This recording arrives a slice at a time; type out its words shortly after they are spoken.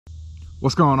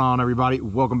What's going on, everybody?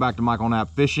 Welcome back to Michael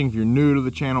Knapp Fishing. If you're new to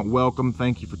the channel, welcome.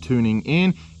 Thank you for tuning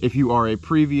in. If you are a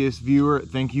previous viewer,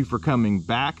 thank you for coming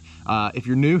back. If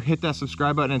you're new, hit that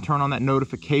subscribe button and turn on that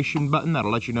notification button. That'll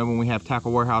let you know when we have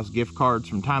Tackle Warehouse gift cards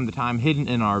from time to time hidden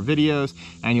in our videos,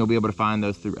 and you'll be able to find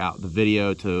those throughout the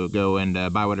video to go and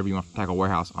buy whatever you want from Tackle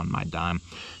Warehouse on my dime.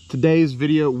 Today's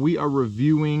video, we are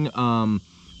reviewing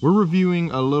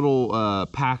a little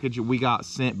package that we got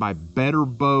sent by Better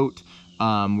Boat.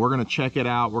 We're gonna check it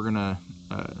out. We're gonna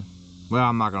well,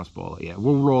 I'm not gonna spoil it yet.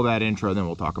 We'll roll that intro, then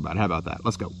we'll talk about it. How about that?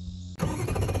 Let's go.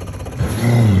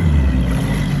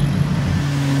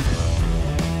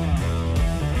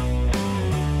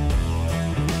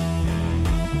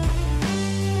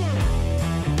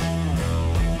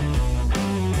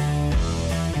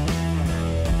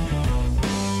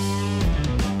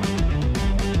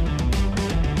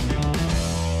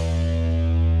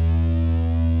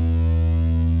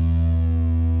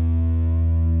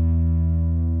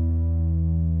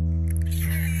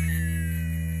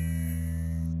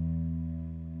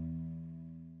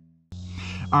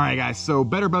 All right, guys, so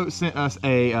Better Boat sent us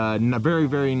a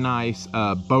very nice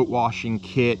boat washing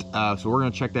kit. So we're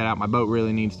gonna check that out. My boat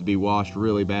really needs to be washed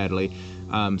really badly.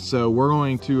 So we're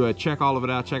going to check all of it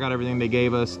out, check out everything they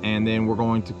gave us, and then we're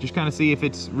going to just kind of see if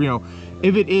it's, you know,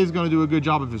 if it is gonna do a good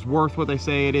job, if it's worth what they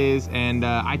say it is. And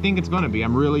I think it's gonna be.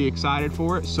 I'm really excited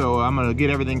for it. So I'm gonna get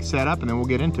everything set up and then we'll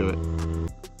get into it.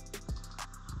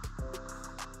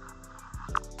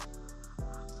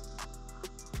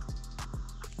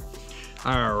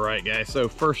 All right, guys, so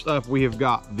first up we have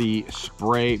got the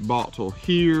spray bottle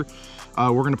here.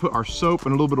 We're gonna put our soap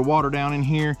and a little bit of water down in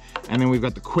here, and then we've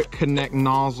got the quick connect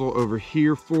nozzle over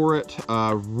here for it.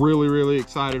 Really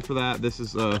excited for that. This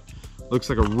is looks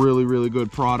like a really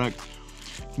good product.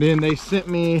 Then they sent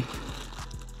me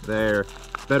their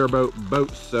Better Boat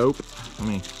boat soap. Let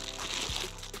me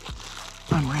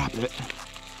unwrap it.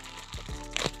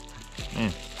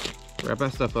 Man, wrap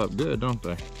that stuff up good, don't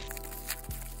they?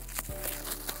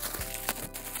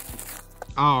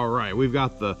 All right, we've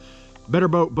got the Better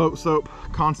Boat boat soap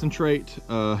concentrate.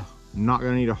 Not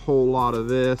gonna need a whole lot of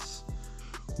this.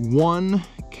 1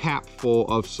 capful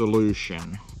of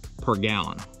solution per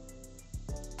gallon.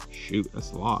 Shoot,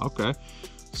 that's a lot. Okay.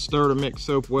 Stir to mix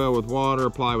soap well with water.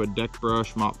 Apply with deck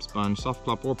brush, mop sponge, soft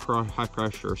clop, or high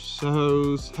pressure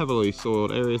hose. Heavily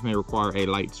soiled areas may require a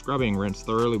light scrubbing. Rinse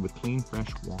thoroughly with clean,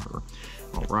 fresh water.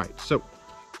 All right, so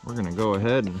we're gonna go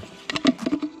ahead and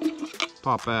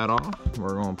pop that off.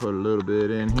 We're gonna put a little bit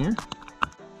in here.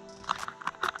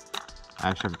 I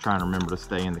actually have to try and remember to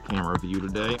stay in the camera view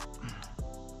today.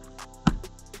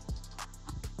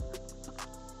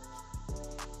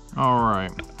 All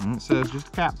right, and it says just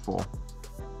a capful.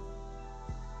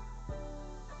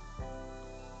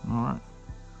 All right,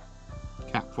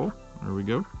 capful, there we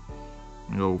go.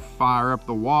 Go fire up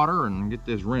the water and get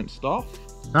this rinsed off.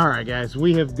 All right, guys,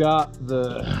 we have got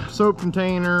the soap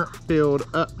container filled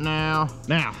up now.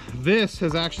 Now, this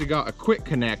has actually got a quick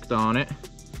connect on it.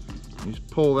 You just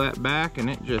pull that back and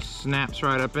it just snaps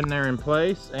right up in there in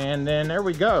place. And then there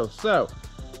we go. So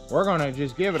we're gonna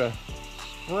just give it a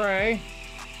spray.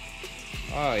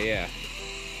 Oh yeah,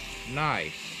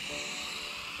 nice.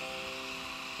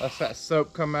 Let's that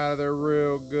soap come out of there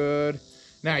real good.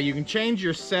 Now you can change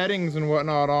your settings and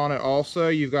whatnot on it also.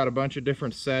 You've got a bunch of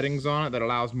different settings on it that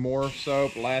allows more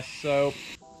soap, less soap.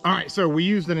 All right, so we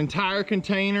used an entire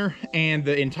container, and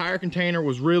the entire container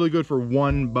was really good for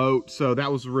 1 boat. So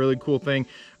that was a really cool thing.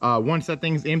 Once that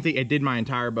thing's empty, it did my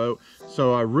entire boat.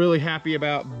 So I'm really happy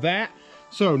about that.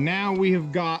 So now we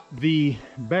have got the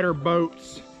Better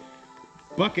Boats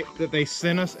bucket that they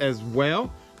sent us as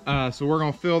well. So we're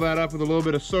gonna fill that up with a little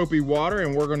bit of soapy water,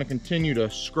 and we're gonna continue to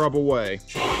scrub away.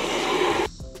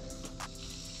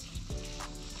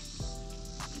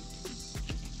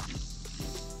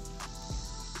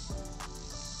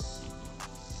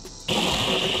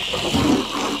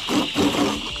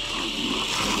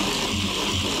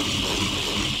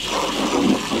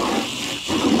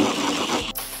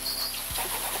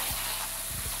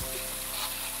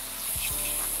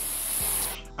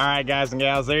 All right, guys and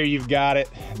gals, there you've got it.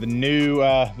 The new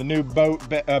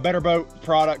Better Boat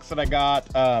products that I got.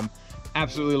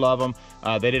 Absolutely love them.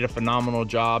 They did a phenomenal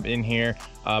job in here.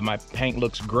 My paint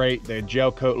looks great. The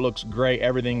gel coat looks great.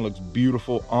 Everything looks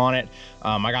beautiful on it.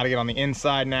 I got to get on the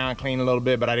inside now and clean a little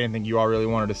bit, but I didn't think you all really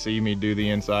wanted to see me do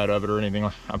the inside of it or anything.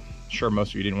 I'm sure most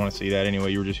of you didn't want to see that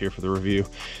anyway. You were just here for the review.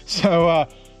 So,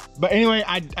 but anyway,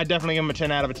 I definitely give them a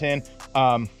 10 out of a 10.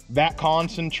 That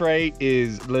concentrate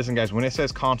is, listen guys, when it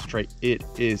says concentrate, it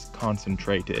is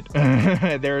concentrated.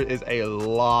 There is a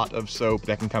lot of soap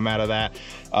that can come out of that,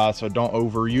 so don't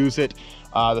overuse it.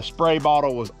 The spray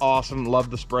bottle was awesome. Love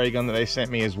the spray gun that they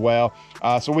sent me as well.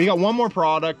 So we got one more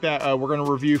product that we're gonna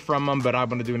review from them, but I'm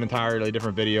gonna do an entirely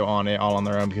different video on it all on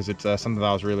their own because it's something that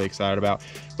I was really excited about.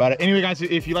 But anyway guys,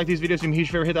 if you like these videos, do me a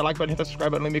huge favor, hit that like button, hit that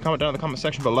subscribe button, leave me a comment down in the comment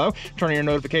section below. Turn on your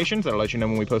notifications, that'll let you know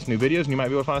when we post new videos, and you might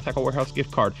be able to find a Tackle Warehouse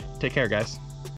gift card. Take care guys.